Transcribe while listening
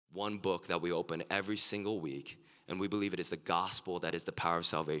one book that we open every single week, and we believe it is the gospel that is the power of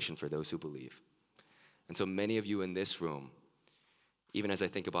salvation for those who believe. And so many of you in this room, even as I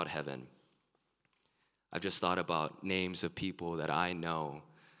think about heaven, I've just thought about names of people that I know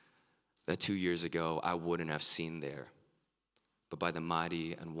that 2 years ago I wouldn't have seen there. But by the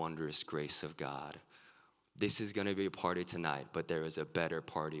mighty and wondrous grace of God, this is going to be a party tonight, but there is a better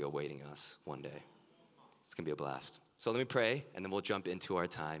party awaiting us one day. It's going to be a blast. So let me pray, and then we'll jump into our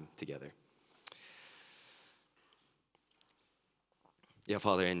time together. Yeah,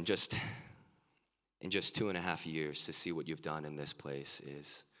 Father, in just 2.5 years, to see what you've done in this place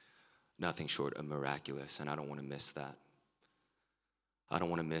is nothing short of miraculous, and I don't want to miss that. I don't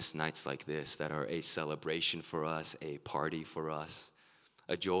want to miss nights like this that are a celebration for us, a party for us,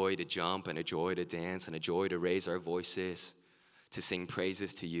 a joy to jump and a joy to dance and a joy to raise our voices, to sing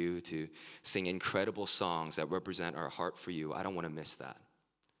praises to you, to sing incredible songs that represent our heart for you. I don't want to miss that.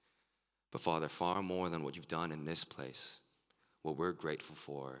 But Father, far more than what you've done in this place, what we're grateful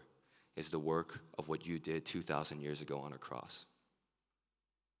for is the work of what you did 2,000 years ago on a cross.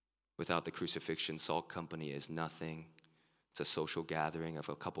 Without the crucifixion, Salt Company is nothing. It's a social gathering of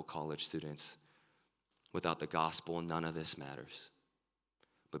a couple college students. Without the gospel, none of this matters.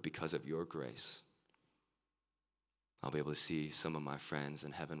 But because of your grace, I'll be able to see some of my friends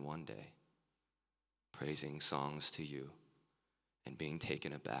in heaven one day, praising songs to you and being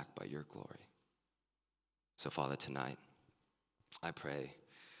taken aback by your glory. So, Father, tonight, I pray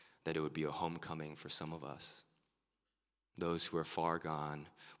that it would be a homecoming for some of us. Those who are far gone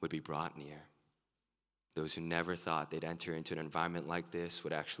would be brought near. Those who never thought they'd enter into an environment like this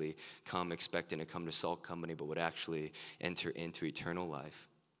would actually come expecting to come to Salt Company, but would actually enter into eternal life.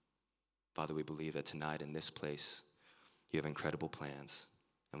 Father, we believe that tonight in this place, you have incredible plans,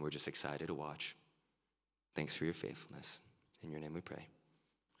 and we're just excited to watch. Thanks for your faithfulness. In your name we pray.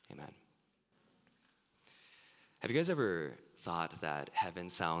 Amen. Have you guys ever thought that heaven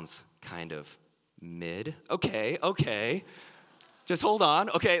sounds kind of mid? Okay. Just hold on.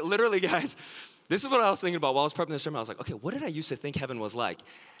 Okay, literally, guys. This is what I was thinking about while I was prepping this sermon. I was like, okay, what did I used to think heaven was like?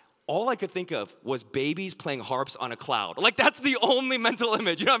 All I could think of was babies playing harps on a cloud. Like, that's the only mental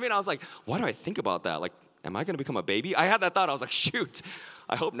image. You know what I mean? I was like, why do I think about that? Like, am I going to become a baby? I had that thought. I was like, shoot,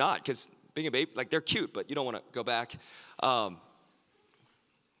 I hope not, because being a baby, like, they're cute, but you don't want to go back. I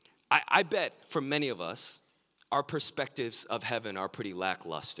bet for many of us, our perspectives of heaven are pretty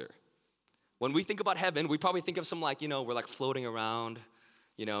lackluster. When we think about heaven, we probably think of some like, we're like floating around,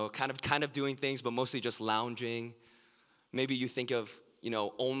 kind of doing things, but mostly just lounging. Maybe you think of,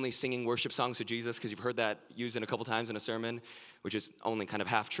 only singing worship songs to Jesus because you've heard that used in a couple times in a sermon, which is only kind of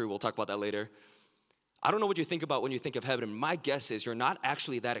half true. We'll talk about that later. I don't know what you think about when you think of heaven. And my guess is you're not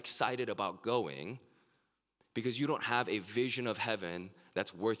actually that excited about going because you don't have a vision of heaven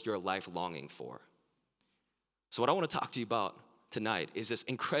that's worth your life longing for. So what I want to talk to you about tonight is this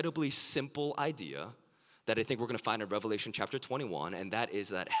incredibly simple idea that I think we're going to find in Revelation chapter 21, and that is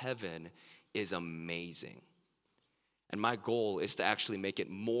that heaven is amazing. And my goal is to actually make it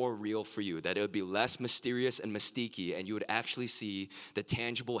more real for you, that it would be less mysterious and mystique-y, and you would actually see the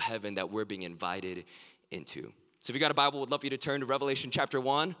tangible heaven that we're being invited into. So if you got a Bible, would love for you to turn to Revelation chapter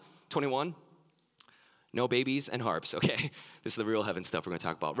 21. No babies and harps, okay? This is the real heaven stuff we're going to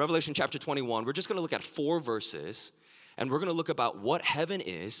talk about. Revelation chapter 21, we're just going to look at 4 verses, and we're going to look about what heaven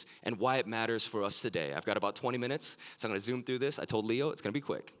is and why it matters for us today. I've got about 20 minutes, so I'm going to zoom through this. I told Leo it's going to be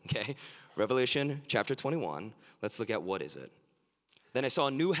quick, okay? Revelation chapter 21, let's look at what is it. Then I saw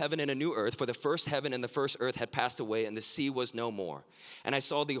a new heaven and a new earth, for the first heaven and the first earth had passed away, and the sea was no more. And I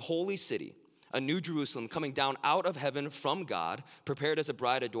saw the holy city, a new Jerusalem, coming down out of heaven from God, prepared as a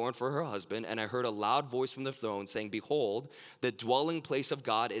bride adorned for her husband. And I heard a loud voice from the throne saying, "Behold, the dwelling place of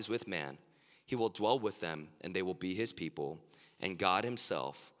God is with man. He will dwell with them, and they will be his people, and God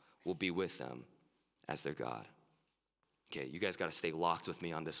himself will be with them as their God." Okay, you guys got to stay locked with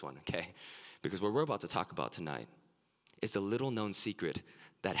me on this one, okay? Because what we're about to talk about tonight is the little known secret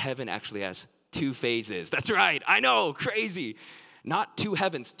that heaven actually has 2 phases. That's right, I know, crazy. Not 2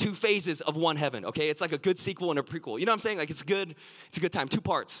 heavens, 2 phases of one heaven, okay? It's like a good sequel and a prequel. You know what I'm saying? Like it's a good time, 2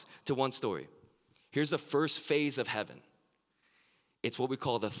 parts to one story. Here's the first phase of heaven. It's what we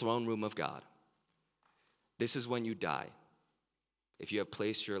call the throne room of God. This is when you die. If you have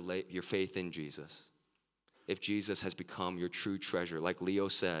placed your faith in Jesus. If Jesus has become your true treasure, like Leo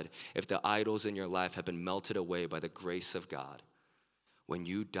said, if the idols in your life have been melted away by the grace of God, when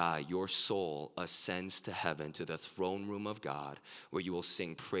you die, your soul ascends to heaven, to the throne room of God, where you will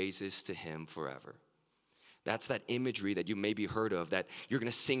sing praises to him forever. That's that imagery that you maybe heard of, that you're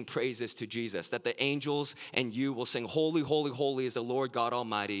going to sing praises to Jesus, that the angels and you will sing, holy, holy, holy is the Lord God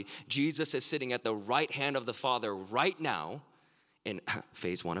Almighty. Jesus is sitting at the right hand of the Father right now in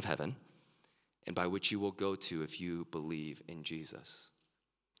phase 1 of heaven, and by which you will go to if you believe in Jesus.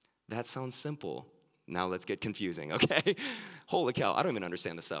 That sounds simple. Now let's get confusing, okay? Holy cow, I don't even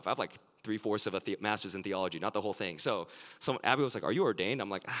understand this stuff. I have like 3/4 of a master's in theology, not the whole thing. So Abby was like, are you ordained? I'm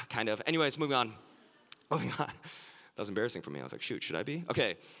like, kind of. Anyways, moving on. That was embarrassing for me. I was like, shoot, should I be?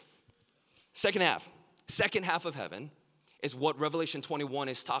 Okay. Second half of heaven is what Revelation 21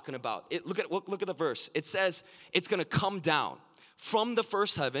 is talking about. Look at the verse. It says it's going to come down. From the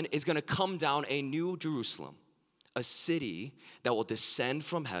first heaven is going to come down a new Jerusalem, a city that will descend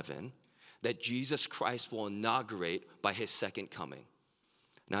from heaven, that Jesus Christ will inaugurate by his second coming.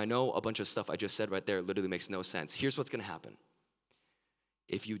 Now, I know a bunch of stuff I just said right there literally makes no sense. Here's what's going to happen.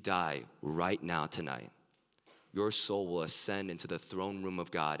 If you die right now tonight, your soul will ascend into the throne room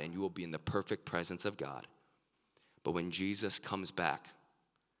of God, and you will be in the perfect presence of God. But when Jesus comes back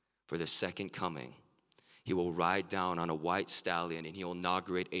for the second coming, he will ride down on a white stallion, and he will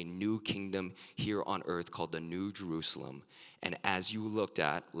inaugurate a new kingdom here on earth called the New Jerusalem. And as you looked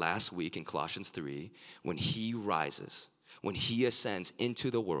at last week in Colossians 3, when he rises, when he ascends into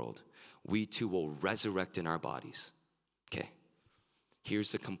the world, we too will resurrect in our bodies. Okay,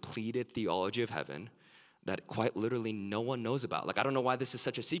 here's the completed theology of heaven that quite literally no one knows about. Like, I don't know why this is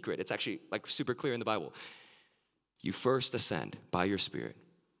such a secret. It's actually like super clear in the Bible. You first ascend by your spirit,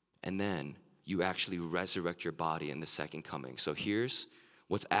 and then you actually resurrect your body in the second coming. So here's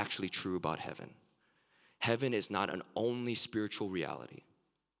what's actually true about heaven. Heaven is not an only spiritual reality,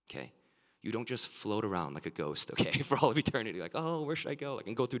 okay? You don't just float around like a ghost, okay, for all of eternity. Like, oh, where should I go? I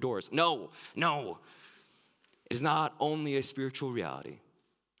can go through doors. No. It is not only a spiritual reality,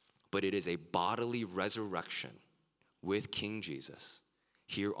 but it is a bodily resurrection with King Jesus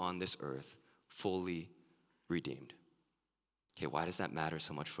here on this earth, fully redeemed. Okay, why does that matter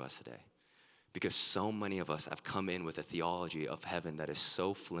so much for us today? Because so many of us have come in with a theology of heaven that is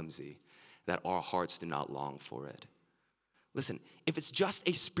so flimsy that our hearts do not long for it. Listen, if it's just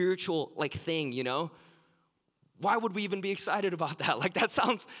a spiritual thing, why would we even be excited about that? Like, that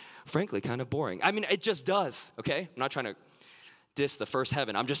sounds, frankly, kind of boring. I mean, it just does, okay? I'm not trying to diss the first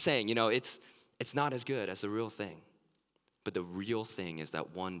heaven. I'm just saying, it's not as good as the real thing. But the real thing is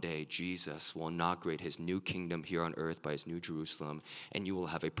that one day Jesus will inaugurate his new kingdom here on earth by his new Jerusalem, and you will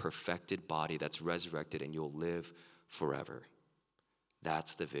have a perfected body that's resurrected, and you'll live forever.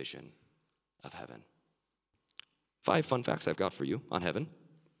 That's the vision of heaven. 5 fun facts I've got for you on heaven.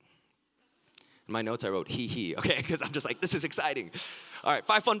 In my notes I wrote he, okay, because I'm just like, this is exciting. All right,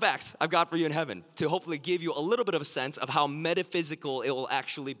 5 fun facts I've got for you in heaven to hopefully give you a little bit of a sense of how metaphysical it will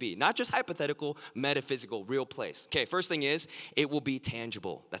actually be. Not just hypothetical, metaphysical, real place. Okay, first thing is, it will be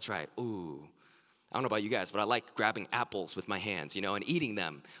tangible. That's right. Ooh, I don't know about you guys, but I like grabbing apples with my hands, and eating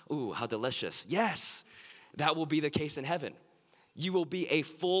them. Ooh, how delicious. Yes, that will be the case in heaven. You will be a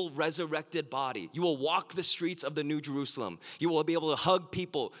full resurrected body. You will walk the streets of the New Jerusalem. You will be able to hug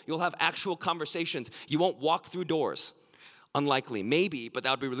people. You'll have actual conversations. You won't walk through doors. Unlikely, maybe, but that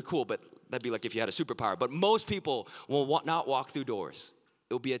would be really cool. But that'd be like if you had a superpower. But most people will not walk through doors.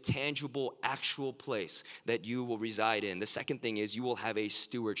 It will be a tangible, actual place that you will reside in. The second thing is you will have a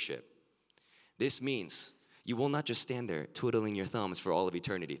stewardship. This means you will not just stand there twiddling your thumbs for all of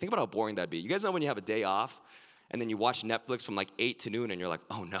eternity. Think about how boring that'd be. You guys know when you have a day off, and then you watch Netflix from 8 to noon, and you're like,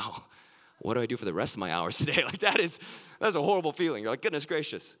 oh no, what do I do for the rest of my hours today? That's a horrible feeling. You're like, goodness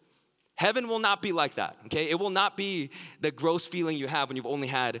gracious. Heaven will not be like that, okay? It will not be the gross feeling you have when you've only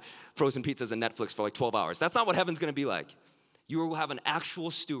had frozen pizzas and Netflix for 12 hours. That's not what heaven's gonna be like. You will have an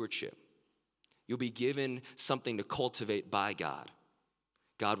actual stewardship. You'll be given something to cultivate by God.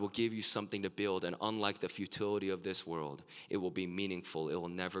 God will give you something to build, and unlike the futility of this world, it will be meaningful. It will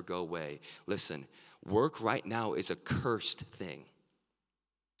never go away. Listen, work right now is a cursed thing.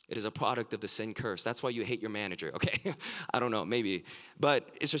 It is a product of the sin curse. That's why you hate your manager, okay? I don't know, maybe. But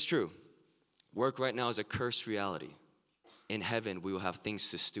it's just true. Work right now is a cursed reality. In heaven, we will have things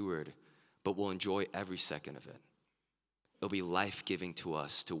to steward, but we'll enjoy every second of it. It'll be life-giving to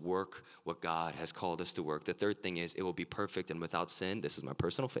us to work what God has called us to work. The third thing is it will be perfect and without sin. This is my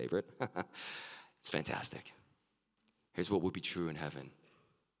personal favorite. It's fantastic. Here's what will be true in heaven.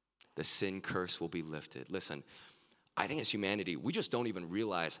 The sin curse will be lifted. Listen, I think as humanity, we just don't even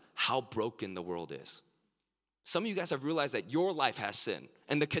realize how broken the world is. Some of you guys have realized that your life has sin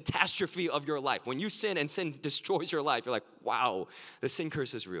and the catastrophe of your life. When you sin and sin destroys your life, you're like, wow, the sin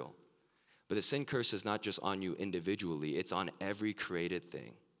curse is real. But the sin curse is not just on you individually, it's on every created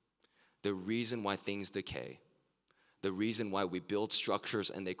thing. The reason why things decay, the reason why we build structures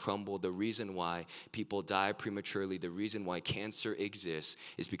and they crumble, the reason why people die prematurely, the reason why cancer exists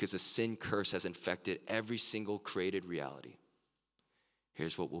is because the sin curse has infected every single created reality.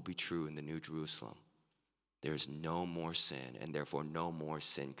 Here's what will be true in the New Jerusalem. There is no more sin and therefore no more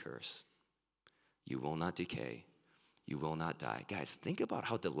sin curse. You will not decay. You will not die. Guys, think about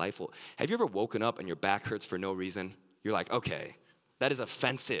how delightful. Have you ever woken up and your back hurts for no reason? You're like, okay, that is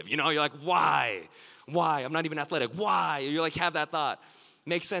offensive. You know, you're like, why? Why? I'm not even athletic. Why? You like have that thought.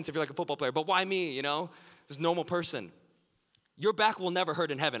 Makes sense if you're like a football player, but why me, you know? This normal person. Your back will never hurt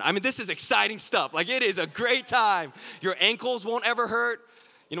in heaven. I mean, this is exciting stuff. Like, it is a great time. Your ankles won't ever hurt.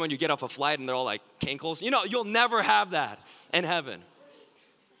 You know, when you get off a flight and they're all like cankles, you know, you'll never have that in heaven.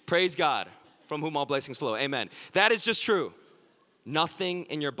 Praise God, from whom all blessings flow. Amen. That is just true. Nothing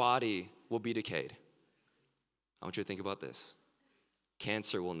in your body will be decayed. I want you to think about this.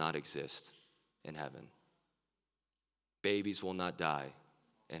 Cancer will not exist in heaven. Babies will not die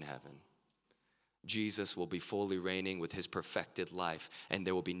in heaven. Jesus will be fully reigning with his perfected life, and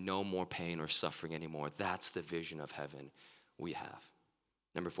there will be no more pain or suffering anymore. That's the vision of heaven we have.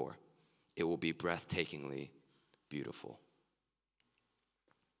 Number 4, it will be breathtakingly beautiful.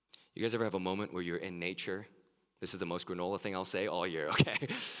 You guys ever have a moment where you're in nature? This is the most granola thing I'll say all year, okay?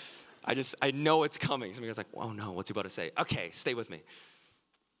 I know it's coming. Some of you guys are like, oh no, what's he about to say? Okay, stay with me.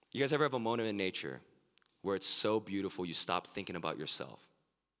 You guys ever have a moment in nature where it's so beautiful you stop thinking about yourself?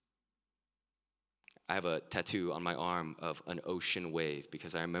 I have a tattoo on my arm of an ocean wave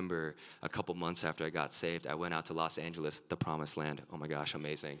because I remember a couple months after I got saved, I went out to Los Angeles, the promised land. Oh my gosh,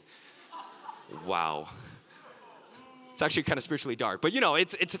 amazing. Wow. It's actually kind of spiritually dark, but you know,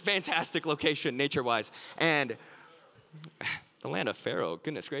 it's a fantastic location nature-wise. And the land of Pharaoh,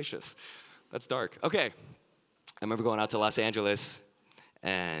 goodness gracious, that's dark. Okay, I remember going out to Los Angeles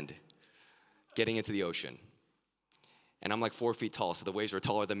and getting into the ocean. And I'm like 4 feet tall, so the waves were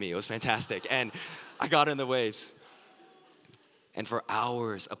taller than me. It was fantastic. And I got in the waves. And for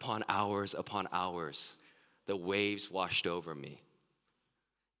hours upon hours upon hours, the waves washed over me.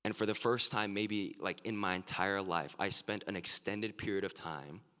 And for the first time, maybe like in my entire life, I spent an extended period of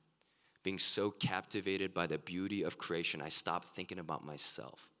time being so captivated by the beauty of creation, I stopped thinking about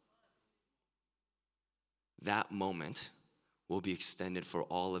myself. That moment will be extended for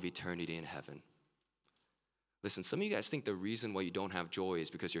all of eternity in heaven. Listen, some of you guys think the reason why you don't have joy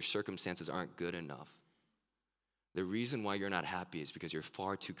is because your circumstances aren't good enough. The reason why you're not happy is because you're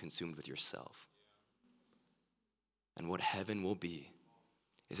far too consumed with yourself. And what heaven will be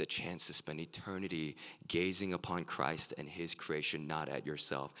is a chance to spend eternity gazing upon Christ and his creation, not at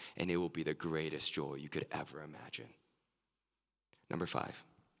yourself. And it will be the greatest joy you could ever imagine. Number 5,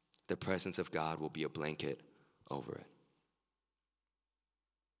 the presence of God will be a blanket over it.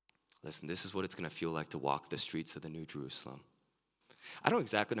 Listen, this is what it's going to feel like to walk the streets of the New Jerusalem. I don't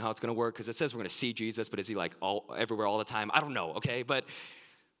exactly know how it's going to work because it says we're going to see Jesus, but is he like everywhere all the time? I don't know, okay? But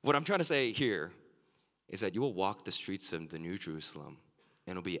what I'm trying to say here is that you will walk the streets of the New Jerusalem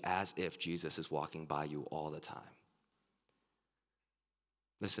and it'll be as if Jesus is walking by you all the time.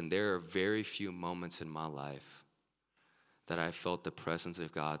 Listen, there are very few moments in my life that I felt the presence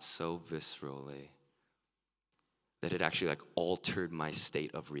of God so viscerally that it actually like altered my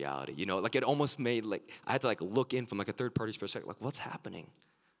state of reality. You know, like it almost made like, I had to like look in from like a third party's perspective, like what's happening?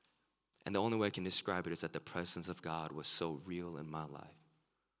 And the only way I can describe it is that the presence of God was so real in my life.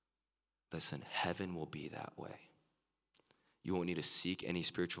 Listen, heaven will be that way. You won't need to seek any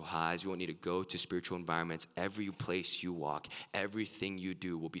spiritual highs. You won't need to go to spiritual environments. Every place you walk, everything you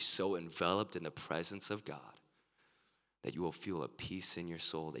do will be so enveloped in the presence of God that you will feel a peace in your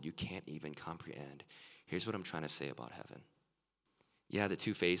soul that you can't even comprehend. Here's what I'm trying to say about heaven. Yeah, the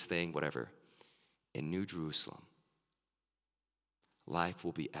two-phase thing, whatever. In New Jerusalem, life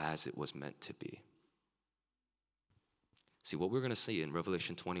will be as it was meant to be. See, what we're going to see in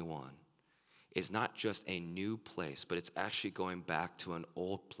Revelation 21 is not just a new place, but it's actually going back to an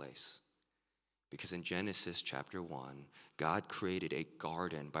old place. Because in Genesis chapter 1, God created a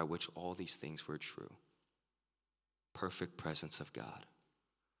garden by which all these things were true. Perfect presence of God.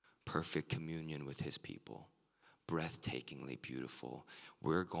 Perfect communion with his people. Breathtakingly beautiful.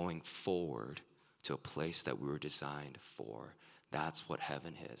 We're going forward to a place that we were designed for. That's what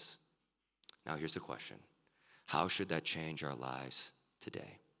heaven is. Now here's the question. How should that change our lives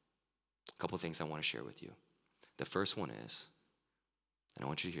today? A couple things I want to share with you. The first one is, and I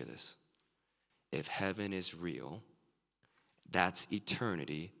want you to hear this, if heaven is real, that's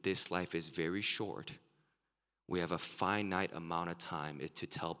eternity. This life is very short. We have a finite amount of time to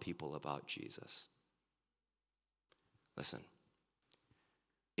tell people about Jesus. Listen,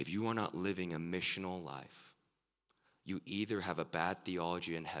 if you are not living a missional life, you either have a bad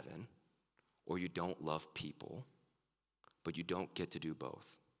theology in heaven or you don't love people, but you don't get to do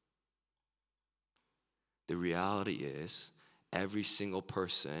both. The reality is, every single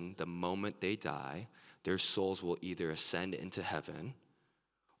person, the moment they die, their souls will either ascend into heaven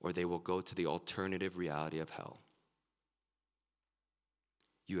or they will go to the alternative reality of hell.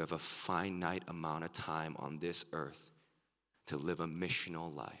 You have a finite amount of time on this earth to live a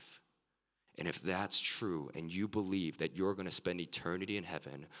missional life. And if that's true and you believe that you're going to spend eternity in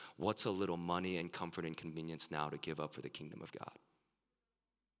heaven, what's a little money and comfort and convenience now to give up for the kingdom of God?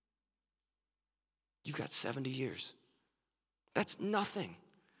 You've got 70 years. That's nothing.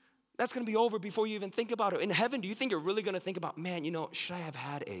 That's going to be over before you even think about it. In heaven, do you think you're really going to think about, man, should I have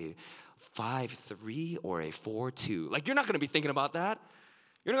had a 5.3 or a 4.2? Like, you're not going to be thinking about that.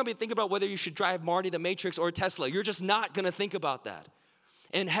 You're not going to be thinking about whether you should drive Marty the Matrix or Tesla. You're just not going to think about that.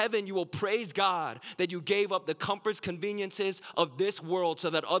 In heaven, you will praise God that you gave up the comforts, conveniences of this world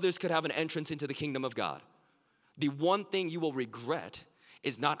so that others could have an entrance into the kingdom of God. The one thing you will regret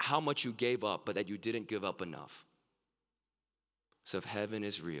is not how much you gave up, but that you didn't give up enough. So if heaven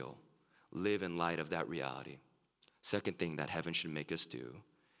is real, live in light of that reality. Second thing that heaven should make us do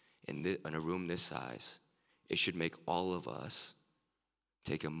in a room this size, it should make all of us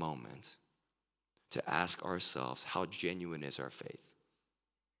take a moment to ask ourselves, how genuine is our faith?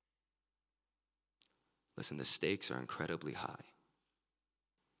 Listen, the stakes are incredibly high.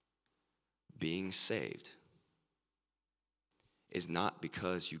 Being saved is not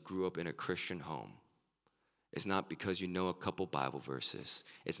because you grew up in a Christian home. It's not because you know a couple Bible verses.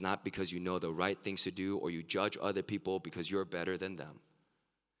 It's not because you know the right things to do or you judge other people because you're better than them.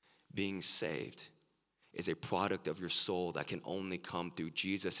 Being saved is a product of your soul that can only come through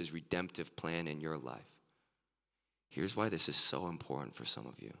Jesus' redemptive plan in your life. Here's why this is so important for some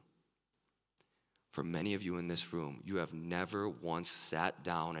of you. For many of you in this room, you have never once sat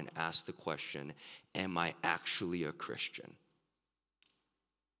down and asked the question, am I actually a Christian?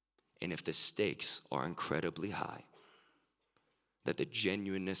 And if the stakes are incredibly high, that the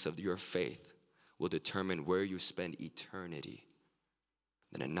genuineness of your faith will determine where you spend eternity,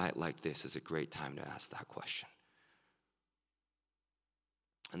 then a night like this is a great time to ask that question.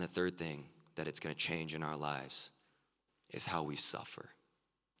 And the third thing that it's going to change in our lives is how we suffer.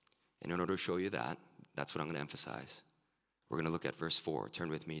 And in order to show you that, that's what I'm going to emphasize. We're going to look at verse 4.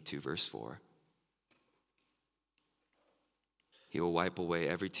 Turn with me to verse 4. He will wipe away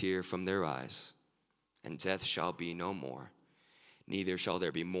every tear from their eyes, and death shall be no more. Neither shall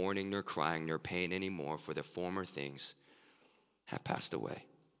there be mourning, nor crying, nor pain anymore, for the former things have passed away.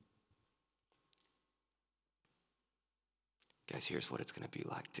 Guys, here's what it's going to be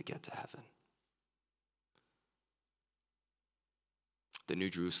like to get to heaven. The New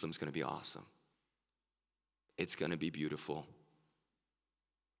Jerusalem's going to be awesome. It's going to be beautiful.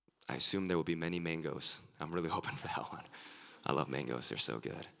 I assume there will be many mangoes. I'm really hoping for that one. I love mangoes. They're so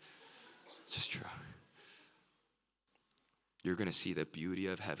good. It's just true. You're going to see the beauty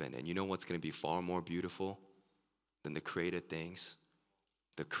of heaven. And you know what's going to be far more beautiful than the created things?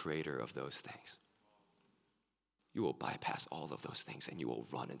 The creator of those things. You will bypass all of those things and you will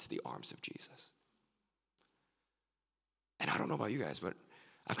run into the arms of Jesus. And I don't know about you guys, but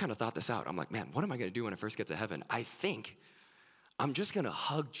I've kind of thought this out. I'm like, man, what am I going to do when I first get to heaven? I think I'm just going to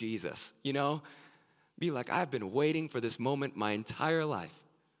hug Jesus, Be like, I've been waiting for this moment my entire life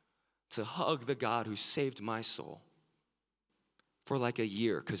to hug the God who saved my soul for like a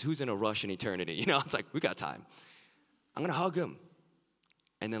year, because who's in a rush in eternity? It's like, we got time. I'm going to hug him.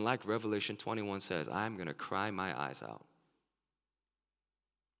 And then like Revelation 21 says, I'm going to cry my eyes out.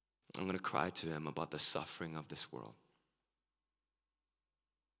 I'm going to cry to him about the suffering of this world.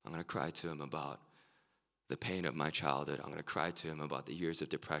 I'm going to cry to him about the pain of my childhood. I'm going to cry to him about the years of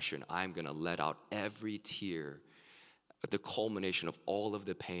depression. I'm going to let out every tear, the culmination of all of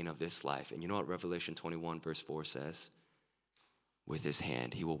the pain of this life. And you know what Revelation 21 verse 4 says? With his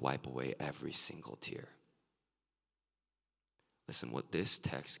hand, he will wipe away every single tear. Listen, what this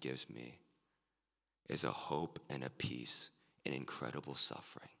text gives me is a hope and a peace in incredible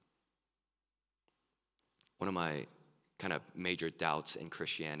suffering. One of my kind of major doubts in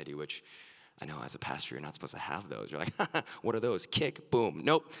Christianity, which I know as a pastor, you're not supposed to have those. You're like, what are those? Kick, boom,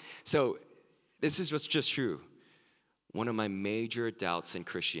 nope. So this is what's just true. One of my major doubts in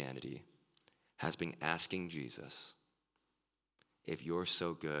Christianity has been asking Jesus, if you're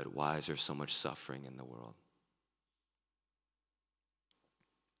so good, why is there so much suffering in the world?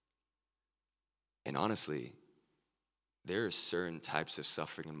 And honestly, there are certain types of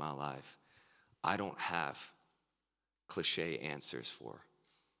suffering in my life I don't have cliche answers for.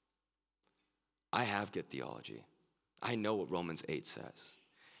 I have good theology. I know what Romans 8 says.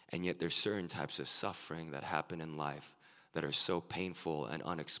 And yet there's certain types of suffering that happen in life that are so painful and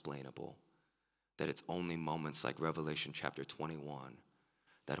unexplainable that it's only moments like Revelation chapter 21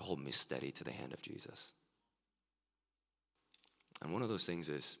 that hold me steady to the hand of Jesus. And one of those things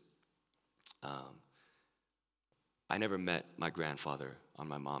is, I never met my grandfather on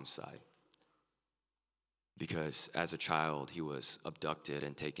my mom's side because as a child, he was abducted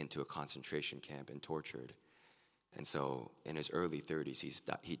and taken to a concentration camp and tortured. And so in his early 30s,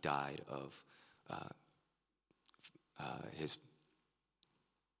 he died of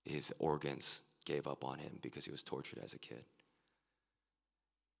his organs gave up on him because he was tortured as a kid.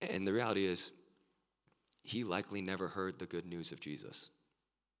 And the reality is, he likely never heard the good news of Jesus.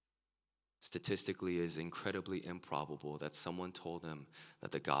 Statistically, it is incredibly improbable that someone told him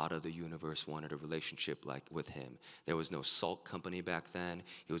that the God of the universe wanted a relationship like with him. There was no salt company back then.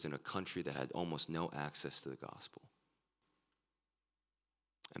 He was in a country that had almost no access to the gospel.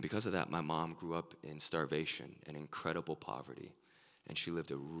 And because of that, my mom grew up in starvation and incredible poverty, and she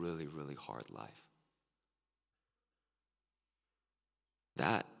lived a really, really hard life.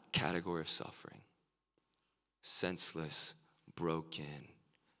 That category of suffering, senseless, broken,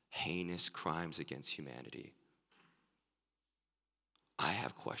 heinous crimes against humanity, I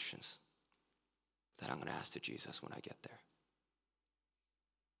have questions that I'm going to ask to Jesus when I get there.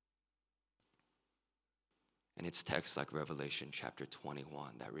 And it's texts like Revelation chapter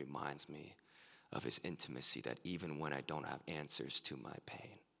 21 that reminds me of his intimacy, that even when I don't have answers to my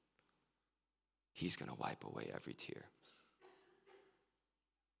pain, he's going to wipe away every tear.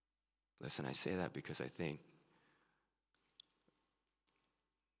 Listen, I say that because I think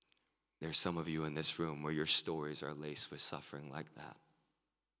there's some of you in this room where your stories are laced with suffering like that.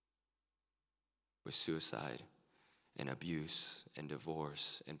 With suicide and abuse and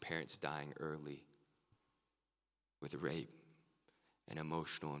divorce and parents dying early. With rape and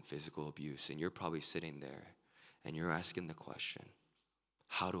emotional and physical abuse. And you're probably sitting there and you're asking the question,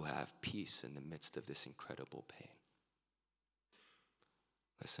 how do I have peace in the midst of this incredible pain?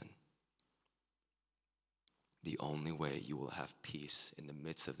 Listen. The only way you will have peace in the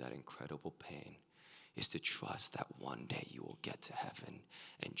midst of that incredible pain is to trust that one day you will get to heaven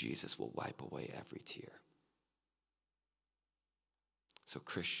and Jesus will wipe away every tear. So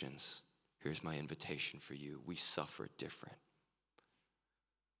Christians, here's my invitation for you. We suffer different.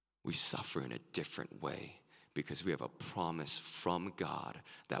 We suffer in a different way because we have a promise from God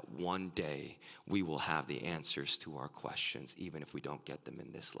that one day we will have the answers to our questions, even if we don't get them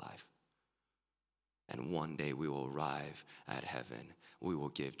in this life. And one day we will arrive at heaven. We will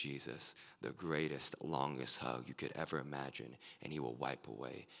give Jesus the greatest, longest hug you could ever imagine, and he will wipe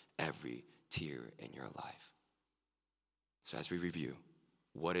away every tear in your life. So as we review,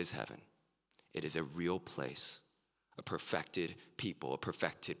 what is heaven? It is a real place, a perfected people, a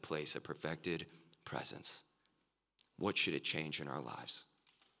perfected place, a perfected presence. What should it change in our lives?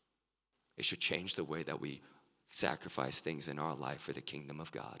 It should change the way that we sacrifice things in our life for the kingdom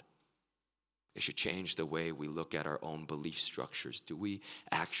of God. It should change the way we look at our own belief structures. Do we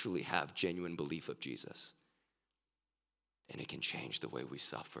actually have genuine belief of Jesus? And it can change the way we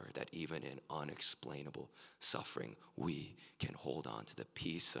suffer, that even in unexplainable suffering, we can hold on to the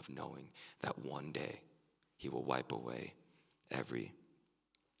peace of knowing that one day he will wipe away every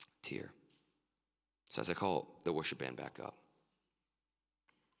tear. So as I call the worship band back up,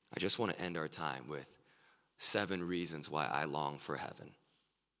 I just want to end our time with 7 reasons why I long for heaven.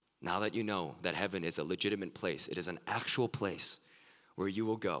 Now that you know that heaven is a legitimate place, it is an actual place where you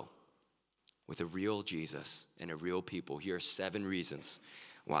will go with a real Jesus and a real people. Here are 7 reasons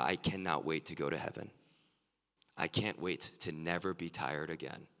why I cannot wait to go to heaven. I can't wait to never be tired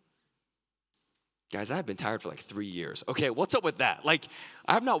again. Guys, I've been tired for like 3 years. Okay, what's up with that? Like,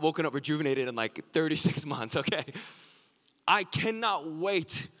 I have not woken up rejuvenated in like 36 months, okay? I cannot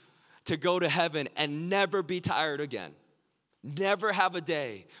wait to go to heaven and never be tired again. Never have a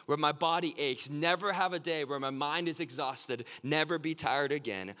day where my body aches. Never have a day where my mind is exhausted. Never be tired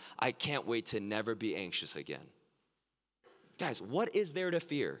again. I can't wait to never be anxious again. Guys, what is there to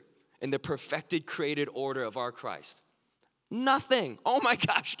fear in the perfected created order of our Christ? Nothing. Oh my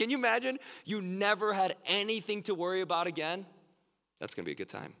gosh, can you imagine? You never had anything to worry about again? That's going to be a good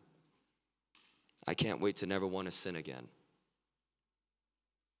time. I can't wait to never want to sin again.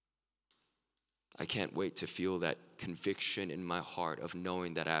 I can't wait to feel that conviction in my heart of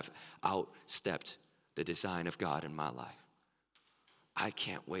knowing that I've outstepped the design of God in my life. I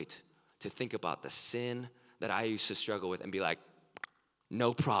can't wait to think about the sin that I used to struggle with and be like,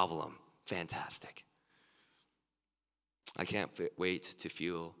 no problem, fantastic. I can't wait to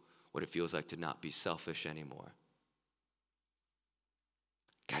feel what it feels like to not be selfish anymore.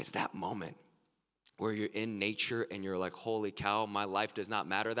 Guys, that moment where you're in nature and you're like, holy cow, my life does not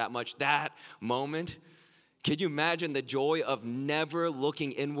matter that much. That moment, can you imagine the joy of never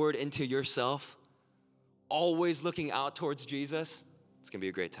looking inward into yourself, always looking out towards Jesus? It's gonna be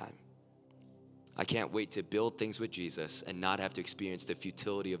a great time. I can't wait to build things with Jesus and not have to experience the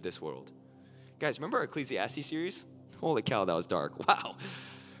futility of this world. Guys, remember our Ecclesiastes series? Holy cow, that was dark. Wow.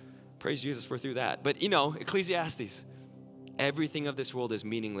 Praise Jesus, we're through that. But Ecclesiastes. Everything of this world is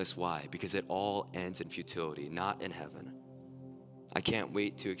meaningless. Why? Because it all ends in futility, not in heaven. I can't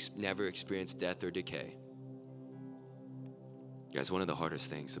wait to never experience death or decay. Guys, one of the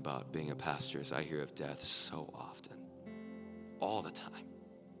hardest things about being a pastor is I hear of death so often, all the time.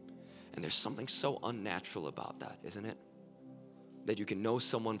 And there's something so unnatural about that, isn't it? That you can know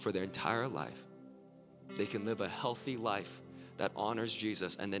someone for their entire life. They can live a healthy life that honors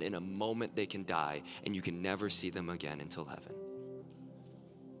Jesus, and then in a moment they can die, and you can never see them again until heaven.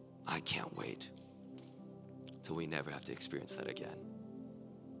 I can't wait till we never have to experience that again.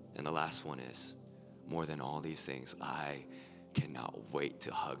 And the last one is, more than all these things, I cannot wait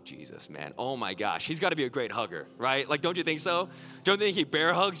to hug Jesus, man. Oh my gosh, he's got to be a great hugger, right? Like, don't you think so? Don't you think he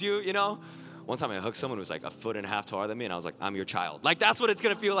bear hugs you, One time I hugged someone who was like 1.5 feet taller than me, and I was like, I'm your child. Like, that's what it's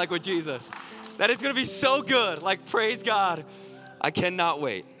going to feel like with Jesus. That is going to be so good. Like, praise God. I cannot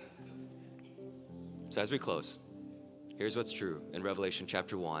wait. So as we close, here's what's true in Revelation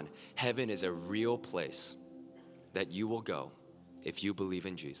chapter 1. Heaven is a real place that you will go if you believe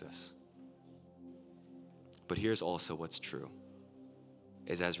in Jesus. But here's also what's true,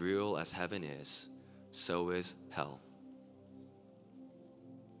 is as real as heaven is, so is hell.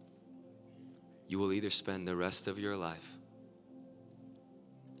 You will either spend the rest of your life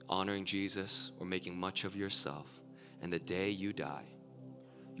honoring Jesus or making much of yourself. And the day you die,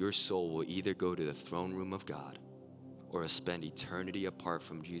 your soul will either go to the throne room of God or spend eternity apart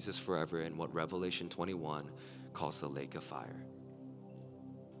from Jesus forever in what Revelation 21 calls the lake of fire.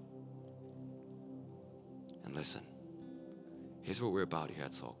 And listen, here's what we're about here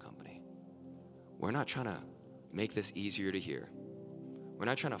at Salt Company. We're not trying to make this easier to hear. We're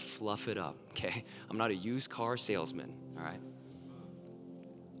not trying to fluff it up, okay? I'm not a used car salesman, all right?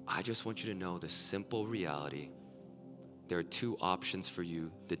 I just want you to know the simple reality. There are two options for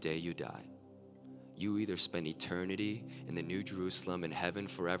you the day you die. You either spend eternity in the New Jerusalem in heaven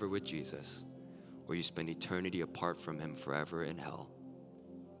forever with Jesus, or you spend eternity apart from him forever in hell.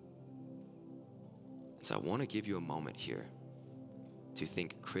 And so I want to give you a moment here to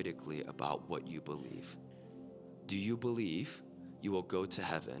think critically about what you believe. Do you believe you will go to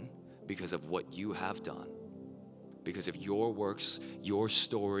heaven because of what you have done? Because of your works, your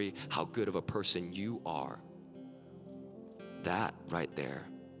story, how good of a person you are? That right there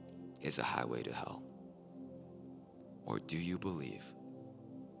is a highway to hell. Or do you believe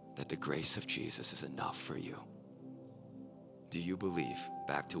that the grace of Jesus is enough for you? Do you believe,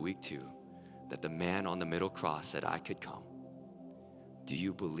 back to week 2, that the man on the middle cross said, I could come? Do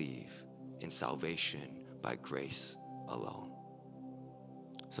you believe in salvation by grace alone?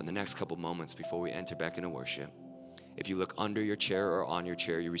 So in the next couple moments before we enter back into worship, if you look under your chair or on your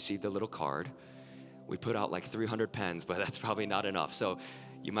chair, you received a little card. We put out like 300 pens, but that's probably not enough. So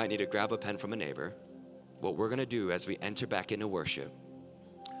you might need to grab a pen from a neighbor. What we're gonna do as we enter back into worship,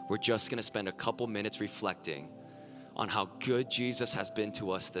 we're just gonna spend a couple minutes reflecting on how good Jesus has been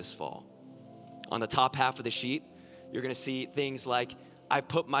to us this fall. On the top half of the sheet, you're gonna see things like, I've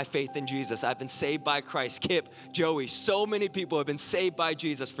put my faith in Jesus. I've been saved by Christ. Kip, Joey, so many people have been saved by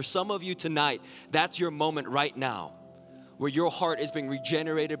Jesus. For some of you tonight, that's your moment right now, where your heart is being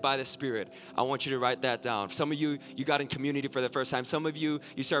regenerated by the Spirit. I want you to write that down. Some of you, you got in community for the first time. Some of you,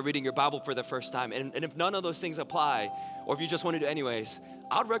 you started reading your Bible for the first time. And if none of those things apply, or if you just want to do anyways,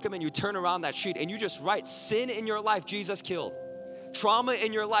 I'd recommend you turn around that sheet and you just write sin in your life Jesus killed. Trauma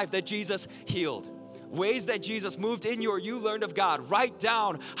in your life that Jesus healed. Ways that Jesus moved in you or you learned of God. Write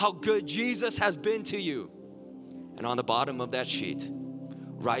down how good Jesus has been to you. And on the bottom of that sheet,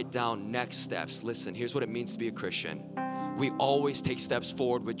 write down next steps. Listen, here's what it means to be a Christian. We always take steps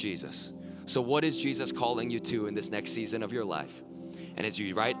forward with Jesus. So what is Jesus calling you to in this next season of your life? And as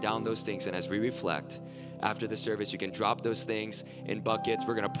you write down those things and as we reflect, after the service, you can drop those things in buckets.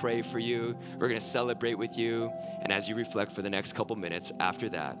 We're gonna pray for you. We're gonna celebrate with you. And as you reflect for the next couple minutes after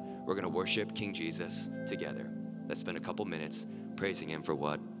that, we're gonna worship King Jesus together. Let's spend a couple minutes praising him for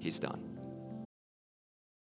what he's done.